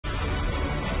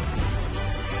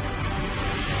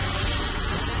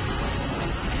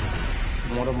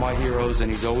one of my heroes,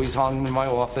 and he's always hung in my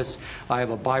office. I have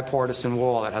a bipartisan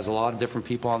wall that has a lot of different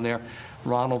people on there.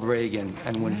 Ronald Reagan.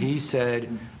 And when he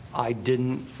said, I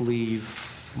didn't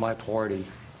leave my party,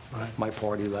 my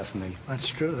party left me. That's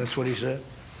true. That's what he said.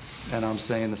 And I'm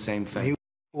saying the same thing.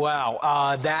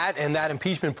 Wow, that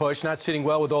impeachment push not sitting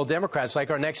well with all Democrats. Like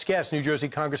our next guest, New Jersey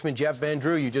Congressman Jeff Van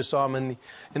Drew. You just saw him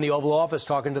in the Oval Office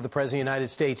talking to the President of the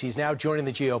United States. He's now joining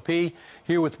the GOP.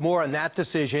 Here with more on that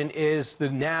decision is the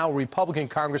now Republican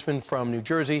Congressman from New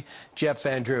Jersey, Jeff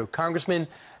Van Drew. Congressman,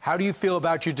 how do you feel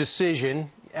about your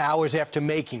decision hours after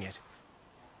making it?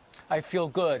 I feel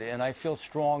good, and I feel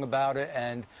strong about it,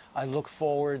 and I look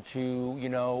forward to,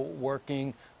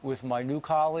 working with my new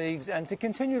colleagues and to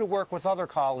continue to work with other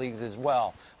colleagues as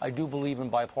well. I do believe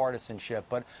in bipartisanship,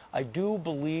 but I do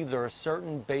believe there are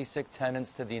certain basic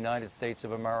tenets to the United States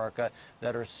of America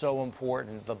that are so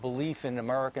important. The belief in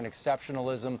American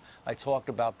exceptionalism, I talked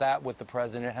about that with the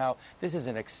president, how this is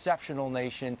an exceptional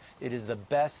nation. It is the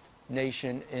best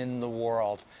nation in the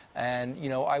world. And,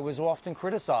 I was often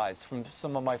criticized from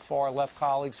some of my far-left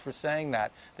colleagues for saying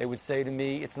that. They would say to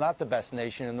me, it's not the best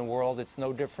nation in the world. It's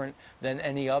no different than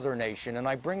any other nation. And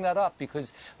I bring that up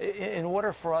because in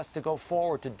order for us to go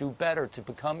forward, to do better, to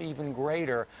become even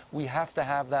greater, we have to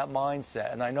have that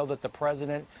mindset. And I know that the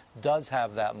president does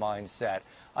have that mindset.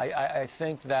 I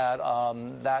think that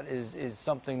that is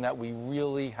something that we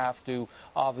really have to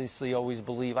obviously always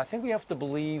believe. I think we have to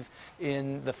believe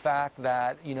in the fact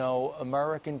that,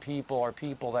 American people are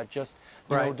people that just,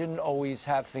 didn't always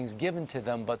have things given to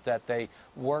them, but that they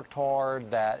worked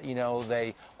hard, that,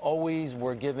 they always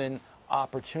were given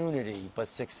opportunity. But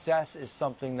success is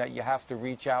something that you have to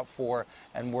reach out for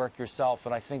and work yourself.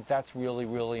 And I think that's really,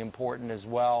 really important as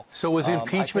well. So was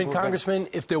impeachment, Congressman,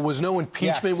 if there was no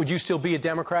impeachment, yes. Would you still be a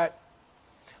Democrat?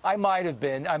 I might have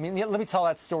been. I mean, let me tell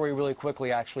that story really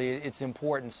quickly, actually. It's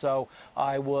important. So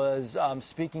I was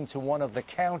speaking to one of the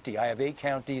county. I have 8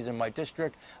 counties in my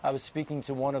district. I was speaking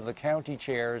to one of the county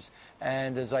chairs.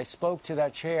 And as I spoke to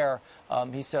that chair,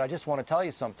 he said, I just want to tell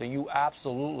you something. You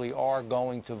absolutely are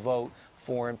going to vote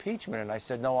for impeachment. And I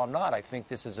said, no, I'm not. I think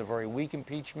this is a very weak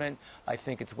impeachment. I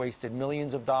think it's wasted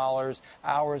millions of dollars,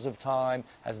 hours of time,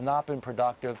 has not been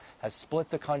productive, has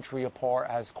split the country apart,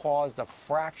 has caused a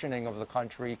fractioning of the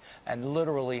country, and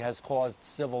literally has caused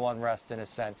civil unrest in a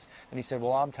sense. And he said,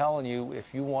 well, I'm telling you,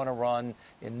 if you want to run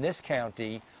in this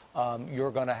county,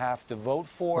 you're going to have to vote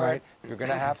for it. You're going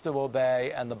to have to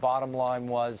obey. And the bottom line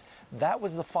was, that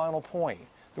was the final point.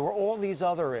 There were all these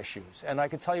other issues, and I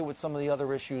could tell you what some of the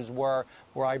other issues were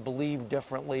where I believed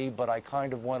differently, but I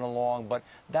kind of went along. But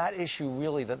that issue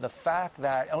really, the fact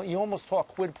that you almost talk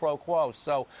quid pro quo.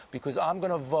 So because I'm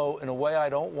going to vote in a way I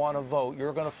don't want to vote,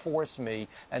 you're going to force me,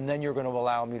 and then you're going to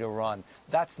allow me to run.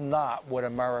 That's not what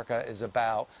America is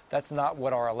about. That's not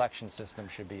what our election system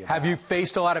should be about. Have you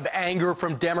faced a lot of anger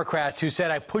from Democrats who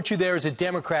said, I put you there as a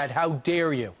Democrat, how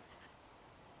dare you?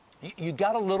 You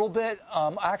got a little bit,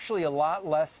 actually a lot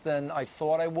less than I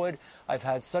thought I would. I've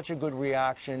had such a good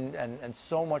reaction and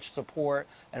so much support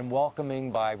and welcoming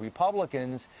by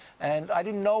Republicans. And I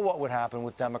didn't know what would happen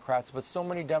with Democrats, but so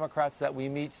many Democrats that we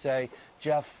meet say,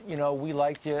 Jeff, we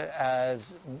like you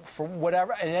as for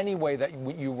whatever, in any way that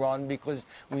you run, because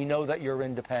we know that you're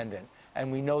independent.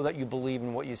 And we know that you believe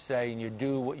in what you say and you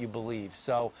do what you believe.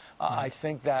 So I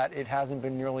think that it hasn't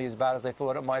been nearly as bad as I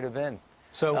thought it might have been.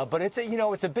 So, but it's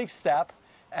it's a big step,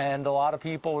 and a lot of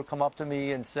people would come up to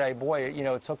me and say, boy,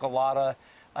 it took a lot of,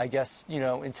 I guess,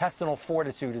 intestinal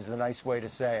fortitude is the nice way to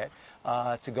say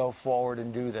it, to go forward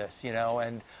and do this,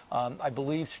 and I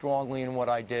believe strongly in what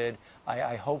I did.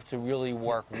 I hope to really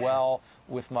work well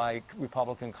with my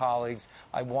Republican colleagues.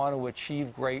 I want to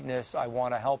achieve greatness. I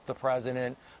want to help the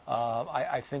president.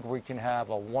 I think we can have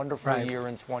a wonderful year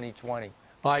in 2020.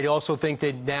 I also think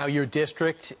that now your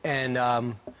district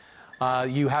and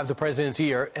you have the president's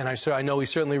ear, and I know he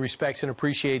certainly respects and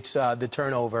appreciates the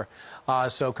turnover.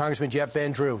 So Congressman Jeff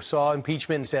Van Drew saw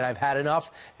impeachment and said, I've had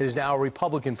enough. It is now a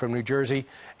Republican from New Jersey.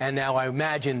 And now I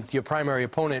imagine your primary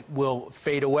opponent will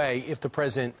fade away if the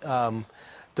president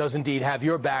does indeed have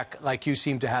your back like you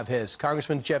seem to have his.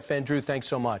 Congressman Jeff Van Drew, thanks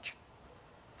so much.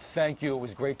 Thank you. It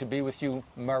was great to be with you.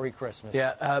 Merry Christmas.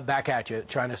 Yeah, back at you.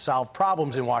 Trying to solve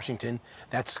problems in Washington.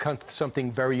 That's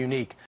something very unique.